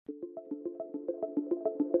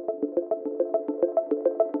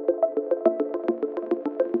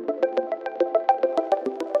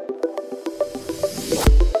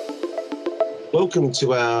Welcome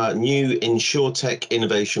to our new InsureTech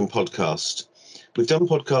Innovation podcast. We've done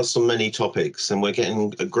podcasts on many topics and we're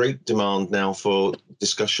getting a great demand now for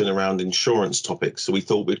discussion around insurance topics. So we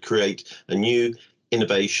thought we'd create a new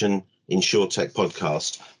Innovation InsureTech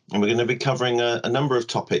podcast. And we're going to be covering a number of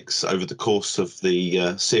topics over the course of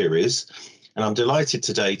the series. And I'm delighted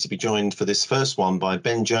today to be joined for this first one by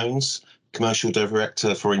Ben Jones, Commercial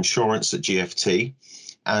Director for Insurance at GFT,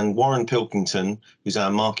 and Warren Pilkington, who's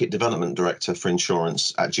our Market Development Director for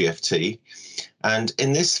Insurance at GFT. And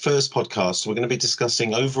in this first podcast, we're going to be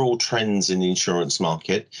discussing overall trends in the insurance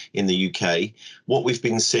market in the UK, what we've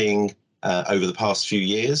been seeing over the past few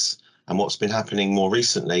years, and what's been happening more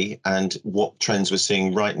recently, and what trends we're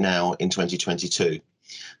seeing right now in 2022.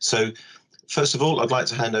 So, first of all, I'd like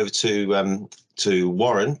to hand over to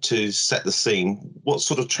Warren to set the scene. What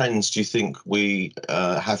sort of trends do you think we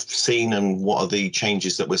have seen, and what are the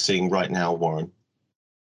changes that we're seeing right now, Warren?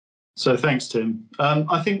 So thanks, Tim.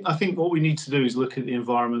 I think what we need to do is look at the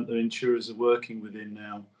environment that insurers are working within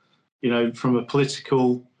now. You know, from a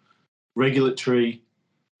political, regulatory,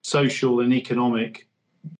 social and economic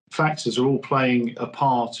factors are all playing a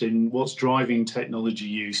part in what's driving technology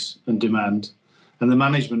use and demand and the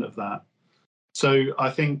management of that. So I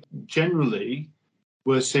think generally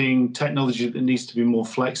we're seeing technology that needs to be more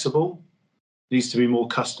flexible, needs to be more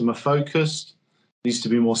customer focused, needs to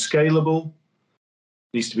be more scalable,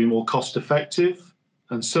 needs to be more cost effective,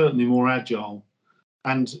 and certainly more agile.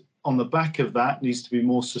 And on the back of that needs to be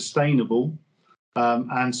more sustainable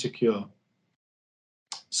and secure.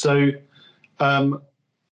 So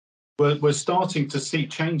we're starting to see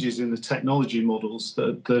changes in the technology models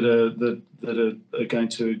that are going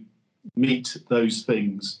to meet those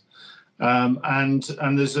things, and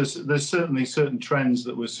there's certainly certain trends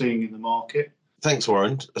that we're seeing in the market. Thanks,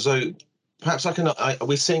 Warren. So perhaps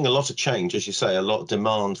we're seeing a lot of change, as you say, a lot of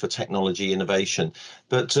demand for technology innovation.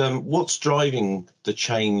 But what's driving the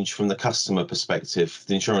change from the customer perspective,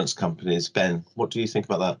 the insurance companies? Ben, what do you think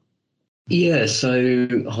about that? Yeah, so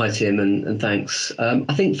hi Tim, and thanks.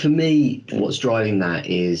 I think for me, what's driving that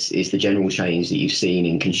is the general change that you've seen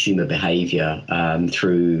in consumer behaviour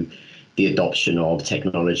through the adoption of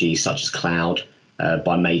technology such as cloud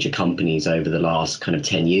by major companies over the last kind of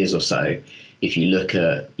 10 years or so. If you look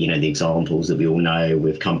at, the examples that we all know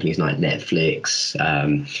with companies like Netflix,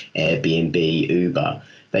 Airbnb, Uber,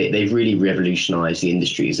 they've really revolutionized the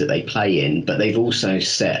industries that they play in, but they've also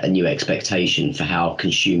set a new expectation for how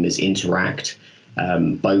consumers interact,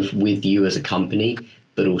 both with you as a company,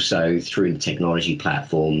 but also through the technology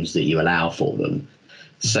platforms that you allow for them.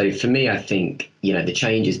 So for me, I think, the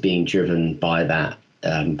change is being driven by that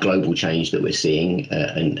global change that we're seeing,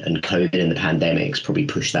 and COVID and the pandemic's probably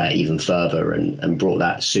pushed that even further and brought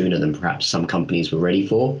that sooner than perhaps some companies were ready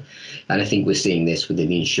for. And I think we're seeing this within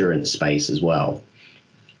the insurance space as well.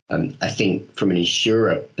 I think from an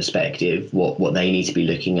insurer perspective, what they need to be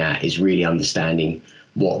looking at is really understanding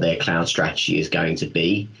what their cloud strategy is going to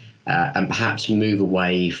be, and perhaps move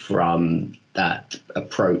away from that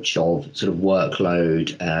approach of sort of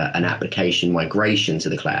workload and application migration to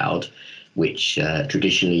the cloud, which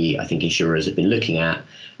traditionally I think insurers have been looking at,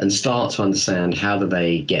 and start to understand how do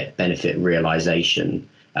they get benefit realization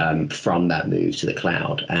from that move to the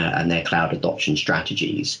cloud and their cloud adoption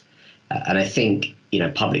strategies. And I think,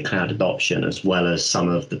 public cloud adoption, as well as some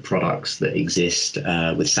of the products that exist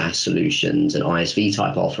with SaaS solutions and ISV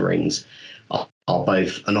type offerings, are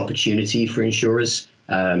both an opportunity for insurers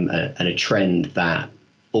and a trend that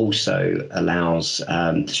also allows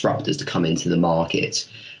disruptors to come into the market.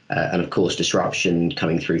 And of course, disruption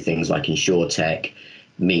coming through things like InsureTech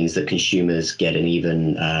means that consumers get an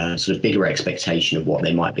even sort of bigger expectation of what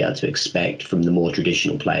they might be able to expect from the more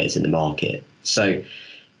traditional players in the market. So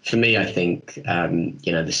for me, I think,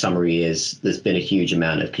 the summary is there's been a huge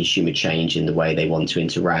amount of consumer change in the way they want to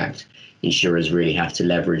interact. Insurers really have to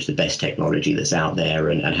leverage the best technology that's out there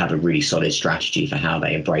and have a really solid strategy for how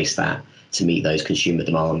they embrace that to meet those consumer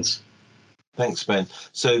demands. Thanks, Ben.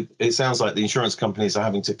 So it sounds like the insurance companies are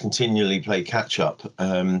having to continually play catch up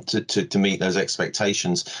to meet those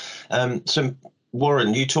expectations. So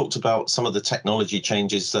Warren, you talked about some of the technology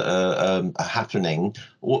changes that are happening.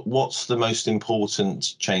 What's the most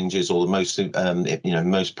important changes, or the most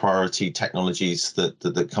most priority technologies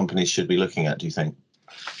that companies should be looking at, do you think?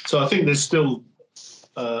 So I think there's still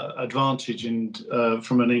advantage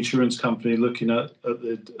from an insurance company looking at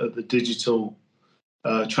the digital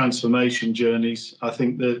transformation journeys. I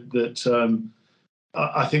think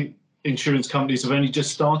I think insurance companies have only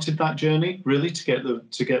just started that journey, really, to get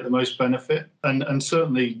the most benefit. And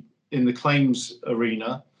certainly in the claims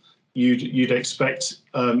arena, you'd expect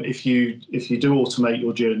if you do automate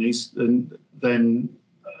your journeys, then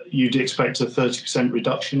you'd expect a 30%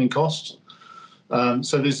 reduction in costs.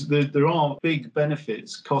 So there are big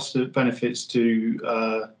benefits, cost benefits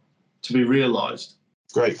to be realised.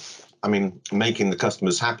 Great. I mean, making the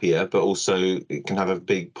customers happier, but also it can have a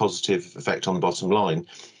big positive effect on the bottom line.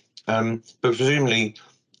 But presumably,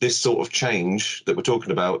 this sort of change that we're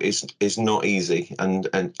talking about is not easy and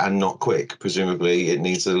not quick. Presumably, it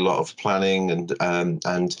needs a lot of planning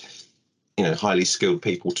and highly skilled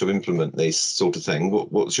people to implement this sort of thing.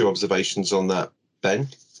 What's your observations on that, Ben?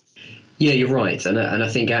 Yeah, you're right, and I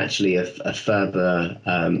think actually a further,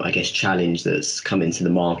 challenge that's come into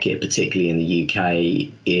the market, particularly in the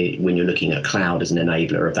UK, when you're looking at cloud as an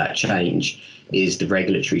enabler of that change, is the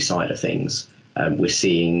regulatory side of things. We're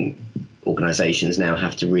seeing organisations now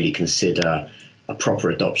have to really consider a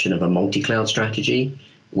proper adoption of a multi-cloud strategy,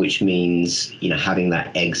 which means having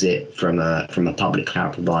that exit from a public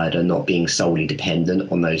cloud provider, not being solely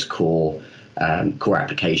dependent on those core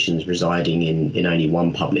applications residing in only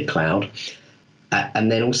one public cloud.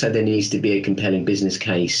 And then also there needs to be a compelling business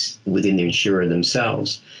case within the insurer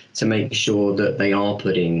themselves to make sure that they are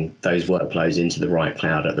putting those workflows into the right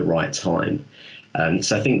cloud at the right time.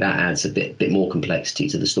 So I think that adds a bit more complexity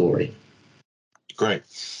to the story. Great.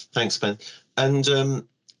 Thanks, Ben. And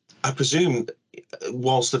I presume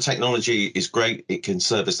whilst the technology is great, it can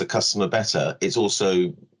service the customer better, it's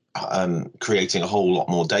also creating a whole lot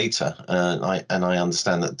more data. And I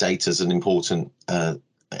understand that data is an important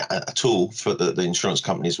a tool for the insurance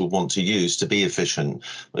companies will want to use to be efficient.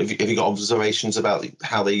 Have you got observations about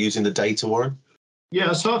how they're using the data, Warren?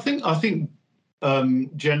 Yeah, so I think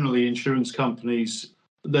generally insurance companies,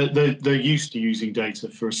 they're used to using data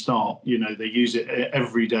for a start. They use it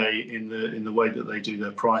every day in the way that they do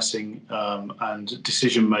their pricing and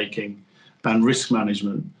decision making and risk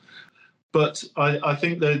management. But I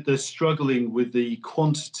think they're struggling with the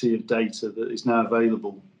quantity of data that is now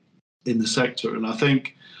available in the sector. And I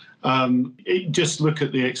think just look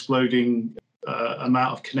at the exploding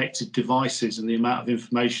amount of connected devices and the amount of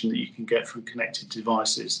information that you can get from connected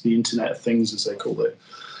devices, the Internet of Things, as they call it.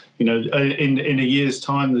 In a year's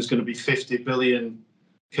time, there's going to be 50 billion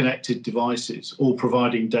connected devices, all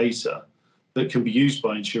providing data that can be used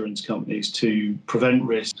by insurance companies to prevent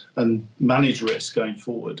risk and manage risk going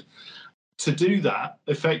forward. To do that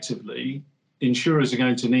effectively, insurers are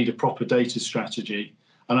going to need a proper data strategy,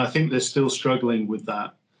 and I think they're still struggling with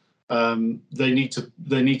that. They need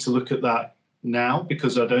to look at that now,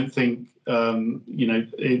 because I don't think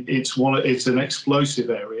it's an explosive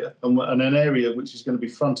area and an area which is going to be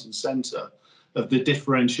front and centre of the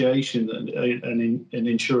differentiation that an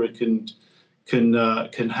insurer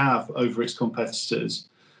can have over its competitors,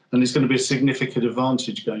 and it's going to be a significant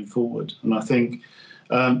advantage going forward. And I think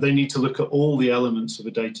they need to look at all the elements of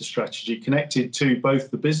a data strategy connected to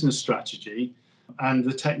both the business strategy and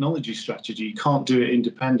the technology strategy. You can't do it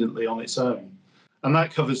independently on its own. And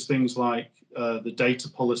that covers things like the data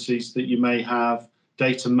policies that you may have,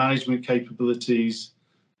 data management capabilities,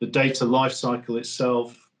 the data lifecycle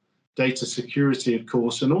itself, data security, of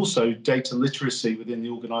course, and also data literacy within the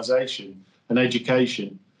organisation and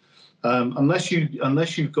education. Unless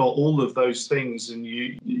you've got all of those things and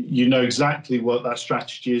you know exactly what that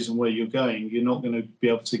strategy is and where you're going, you're not going to be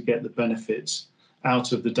able to get the benefits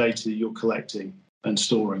out of the data that you're collecting and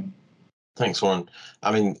storing. Thanks, Warren.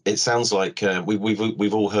 I mean, it sounds like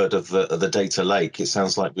we've all heard of the data lake. It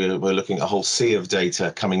sounds like we're looking at a whole sea of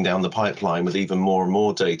data coming down the pipeline with even more and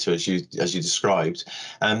more data, as you described.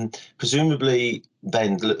 Presumably,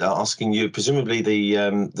 Ben, asking you, presumably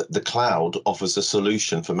the cloud offers a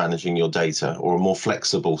solution for managing your data, or a more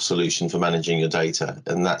flexible solution for managing your data,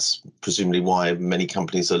 and that's presumably why many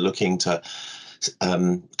companies are looking to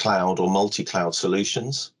cloud or multi-cloud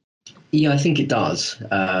solutions. Yeah, I think it does.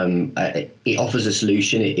 It offers a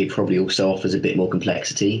solution. It probably also offers a bit more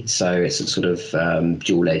complexity. So it's a sort of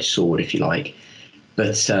dual-edged sword, if you like.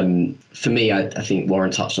 But for me, I think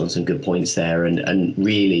Warren touched on some good points there. And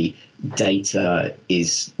really, data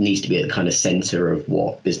needs to be at the kind of centre of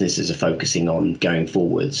what businesses are focusing on going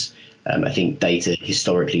forwards. I think data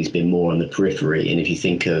historically has been more on the periphery. And if you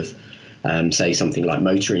think of, say, something like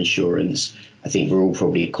motor insurance, I think we're all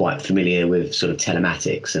probably quite familiar with sort of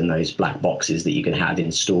telematics and those black boxes that you can have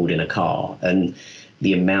installed in a car. And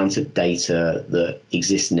the amount of data that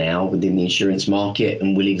exists now within the insurance market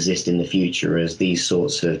and will exist in the future as these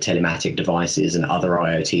sorts of telematic devices and other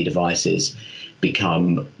IoT devices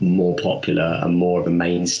become more popular and more of a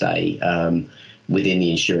mainstay within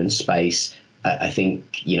the insurance space, I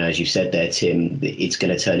think, as you said there, Tim, it's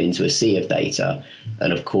going to turn into a sea of data.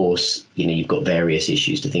 And of course, you've got various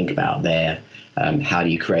issues to think about there. How do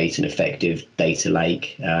you create an effective data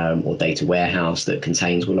lake or data warehouse that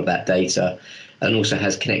contains all of that data and also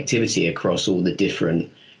has connectivity across all the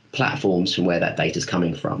different platforms from where that data is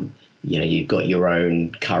coming from? You've got your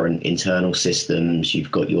own current internal systems,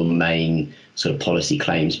 you've got your main sort of policy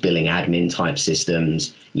claims, billing admin type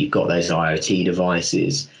systems, you've got those IoT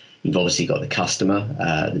devices, you've obviously got the customer,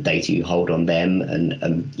 the data you hold on them, and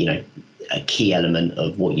a key element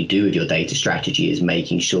of what you do with your data strategy is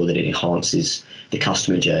making sure that it enhances the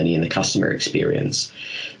customer journey and the customer experience.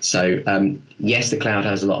 So yes, the cloud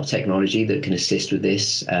has a lot of technology that can assist with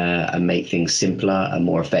this and make things simpler and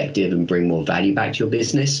more effective and bring more value back to your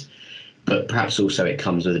business. But perhaps also it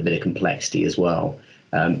comes with a bit of complexity as well.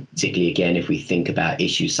 Particularly, again, if we think about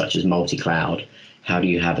issues such as multi-cloud, how do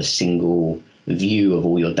you have a single view of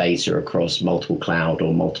all your data across multiple cloud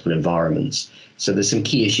or multiple environments? So there's some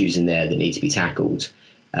key issues in there that need to be tackled.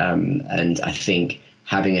 And I think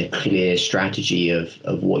having a clear strategy of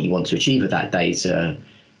what you want to achieve with that data,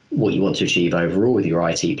 what you want to achieve overall with your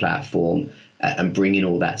IT platform, and bringing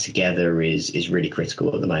all that together is really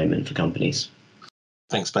critical at the moment for companies.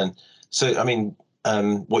 Thanks, Ben. So, I mean,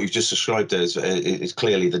 what you've just described there is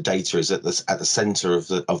clearly the data is at the centre of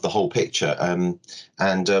the whole picture.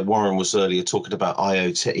 And Warren was earlier talking about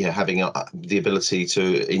IoT, having the ability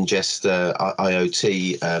to ingest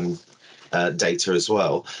IoT data as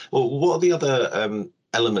well. Well, what are the other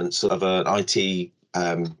elements of an IT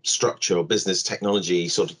structure or business technology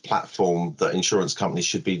sort of platform that insurance companies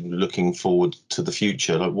should be looking forward to the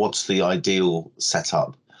future? Like, what's the ideal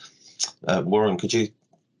setup? Warren, could you?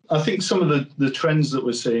 I think some of the trends that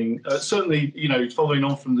we're seeing, certainly, following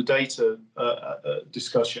on from the data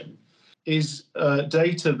discussion, is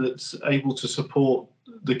data that's able to support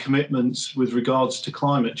the commitments with regards to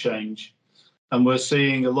climate change. And we're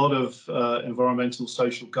seeing a lot of environmental,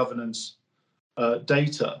 social governance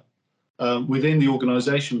data within the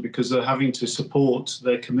organisation because they're having to support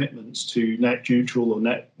their commitments to net neutral or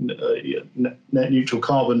net neutral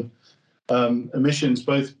carbon emissions,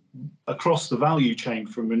 both across the value chain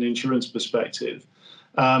from an insurance perspective,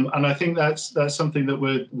 and I think that's something that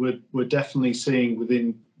we're definitely seeing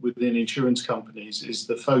within insurance companies is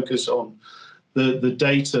the focus on the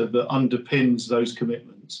data that underpins those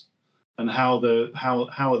commitments and how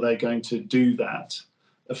are they going to do that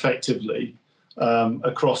effectively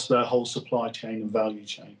across their whole supply chain and value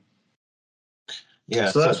chain. Yeah.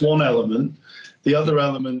 So that's one element. The other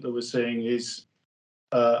element that we're seeing is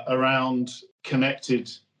around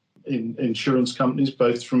connected insurance companies,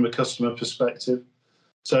 both from a customer perspective.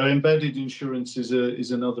 So embedded insurance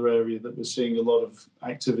is another area that we're seeing a lot of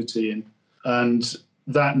activity in, and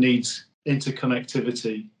that needs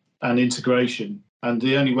interconnectivity and integration. And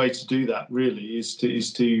the only way to do that really is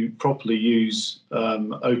to properly use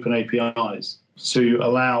open APIs to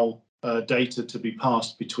allow data to be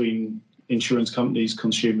passed between insurance companies,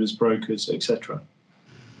 consumers, brokers, etc.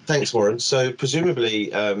 Thanks, Warren. So presumably,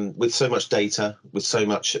 with so much data, with so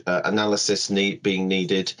much analysis being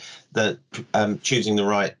needed, that choosing the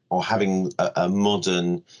right or having a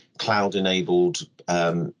modern cloud-enabled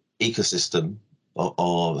ecosystem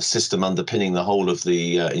or system underpinning the whole of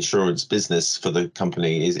the insurance business for the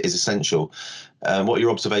company is essential. What are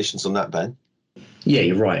your observations on that, Ben? Yeah,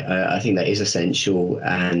 you're right. I think that is essential,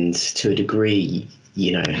 and to a degree,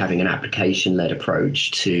 having an application-led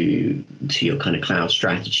approach to your kind of cloud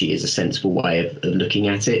strategy is a sensible way of looking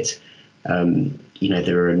at it.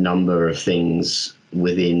 There are a number of things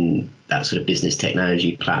within that sort of business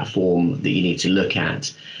technology platform that you need to look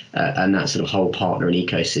at, and that sort of whole partner and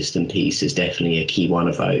ecosystem piece is definitely a key one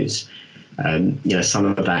of those. Some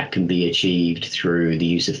of that can be achieved through the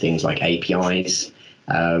use of things like APIs,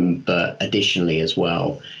 but additionally as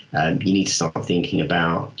well, you need to start thinking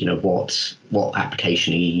about, what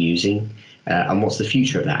application are you using, and what's the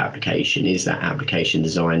future of that application? Is that application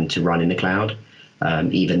designed to run in the cloud,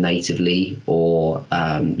 either natively or,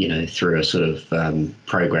 through a sort of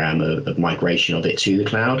program of migration of it to the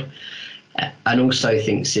cloud? And also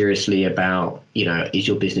think seriously about, is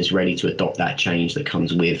your business ready to adopt that change that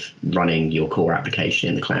comes with running your core application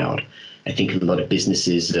in the cloud? I think a lot of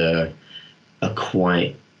businesses are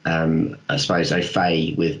quite, I suppose, au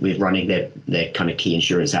fait with running their kind of key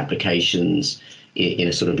insurance applications in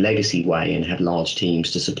a sort of legacy way and have large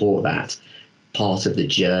teams to support that. Part of the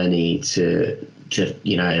journey to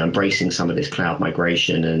embracing some of this cloud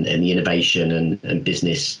migration and the innovation and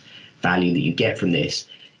business value that you get from this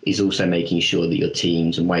is also making sure that your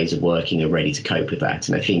teams and ways of working are ready to cope with that.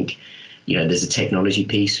 And I think, there's a technology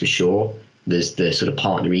piece for sure, There's the sort of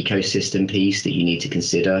partner ecosystem piece that you need to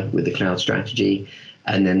consider with the cloud strategy.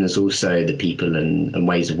 And then there's also the people and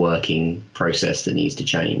ways of working process that needs to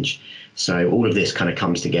change. So all of this kind of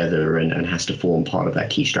comes together and has to form part of that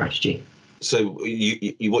key strategy. So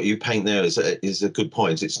what you paint there is a good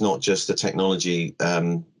point. It's not just a technology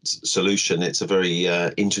solution. It's a very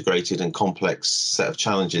integrated and complex set of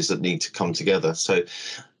challenges that need to come together. So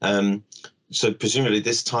presumably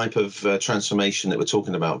this type of transformation that we're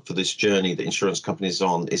talking about for this journey that insurance companies are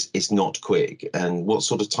on is not quick. And what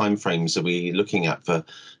sort of timeframes are we looking at for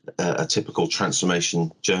a typical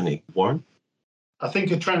transformation journey, Warren? I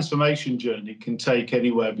think a transformation journey can take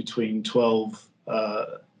anywhere between 12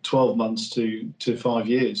 months to 5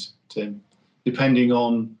 years, Tim, depending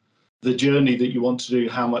on the journey that you want to do,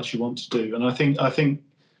 how much you want to do. And I think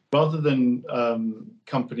rather than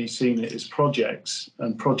companies seeing it as projects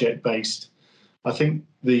and project-based, I think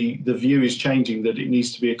the view is changing that it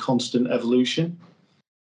needs to be a constant evolution.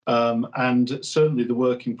 And certainly the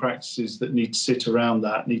working practices that need to sit around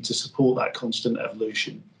that need to support that constant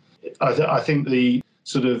evolution. I think the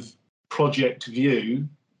sort of project view,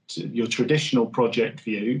 your traditional project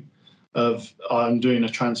view of I'm doing a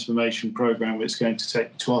transformation program, it's going to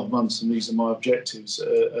take 12 months and these are my objectives,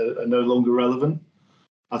 are no longer relevant.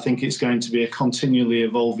 I think it's going to be a continually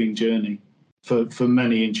evolving journey for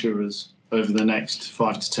many insurers over the next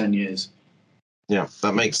 5 to 10 years. Yeah,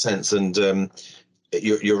 that makes sense. And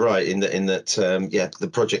you're right in that the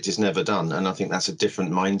project is never done, and I think that's a different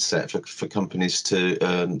mindset for companies to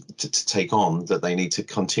take on, that they need to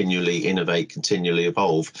continually innovate, continually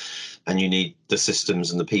evolve, and you need the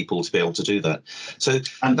systems and the people to be able to do that. So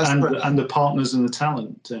and the partners and the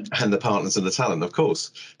talent, Tim. And the partners and the talent, of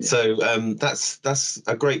course. Yeah. So that's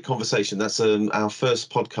a great conversation. That's our first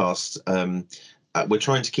podcast. We're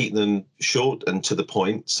trying to keep them short and to the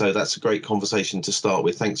point, so that's a great conversation to start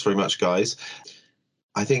with. Thanks very much, guys.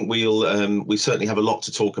 I think we certainly have a lot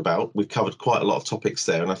to talk about. We've covered quite a lot of topics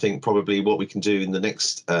there, and I think probably what we can do in the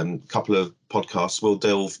next couple of podcasts, we'll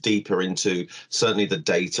delve deeper into certainly the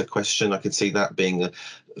data question. I can see that being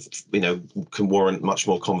can warrant much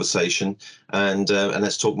more conversation, and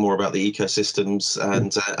let's talk more about the ecosystems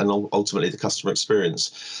and ultimately the customer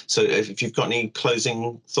experience. So if you've got any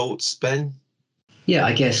closing thoughts, Ben? Yeah,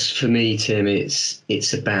 I guess for me, Tim,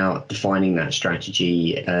 it's about defining that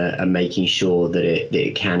strategy and making sure that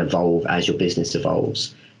it can evolve as your business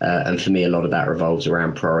evolves. And for me, a lot of that revolves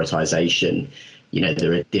around prioritization.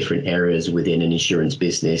 There are different areas within an insurance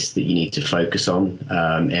business that you need to focus on,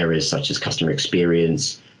 areas such as customer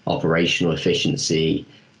experience, operational efficiency.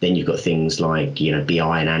 Then you've got things like, BI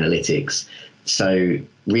and analytics. So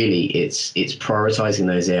really, it's prioritizing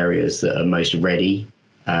those areas that are most ready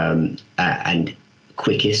and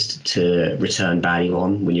quickest to return value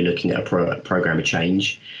on when you're looking at a program of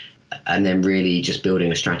change, and then really just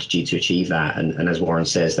building a strategy to achieve that. And as Warren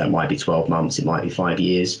says, that might be 12 months, it might be 5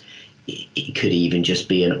 years. It could even just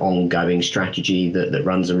be an ongoing strategy that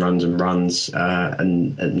runs and runs and runs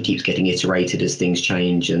and keeps getting iterated as things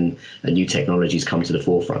change and new technologies come to the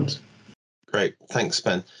forefront. Great, thanks,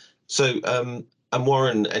 Ben. So, and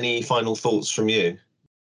Warren, any final thoughts from you?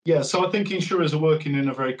 Yeah, so I think insurers are working in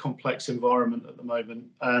a very complex environment at the moment,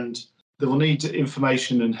 and they will need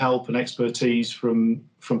information and help and expertise from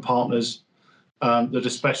partners that are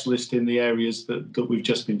specialists in the areas that we've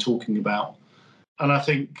just been talking about. And I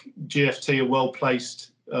think GFT are well placed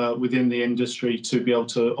within the industry to be able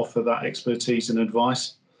to offer that expertise and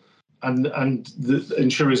advice. And the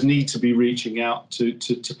insurers need to be reaching out to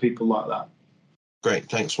people like that. Great,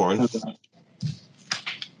 thanks, Warren.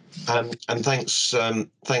 And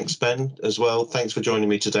thanks, Ben, as well. Thanks for joining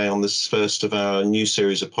me today on this first of our new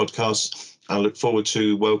series of podcasts. I look forward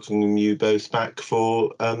to welcoming you both back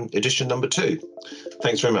for edition number 2.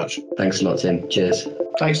 Thanks very much. Thanks a lot, Tim. Cheers.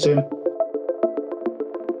 Thanks, Tim.